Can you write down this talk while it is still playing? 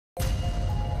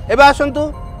एबे आसंतु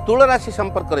तुला राशि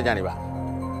संपर्क में जानिबा।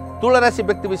 तुला राशि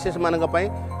व्यक्ति विशेष मानक पई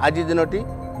आज दिनटी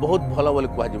बहुत भल बोली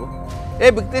कहजिवो। ए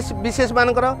व्यक्ति विशेष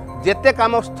मानकर जेते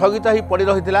काम स्थगित ही पड़ी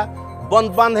रहितिला,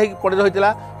 बंद बंद हो पड़ी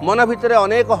रहितिला, मन भितर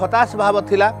अनेक हताश भाव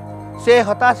थिला, से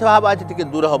हताश भाव आज टिके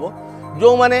दूर हबो।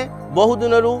 जो माने बहु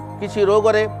दिन किसी रोग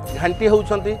रे घांटी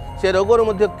होउछंती से रोगर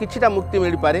मध्य किछिटा मुक्ति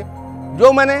मिल पारे।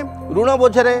 जो माने ऋण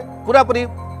बोझरे पूरा पूरी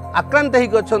आक्रांत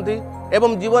होइक अछंती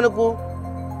एवं जीवन को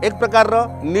एक प्रकार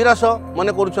निराश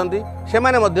मन करुछंती, से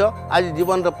माने मध्य आज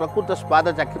जीवन प्रकृत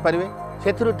स्वाद चाखी पारिबे,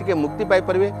 सेथिरु टिके मुक्ति पाई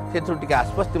पारिबे, सेथिरु टिके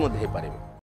आश्वस्ति मध्य हे पारिबे।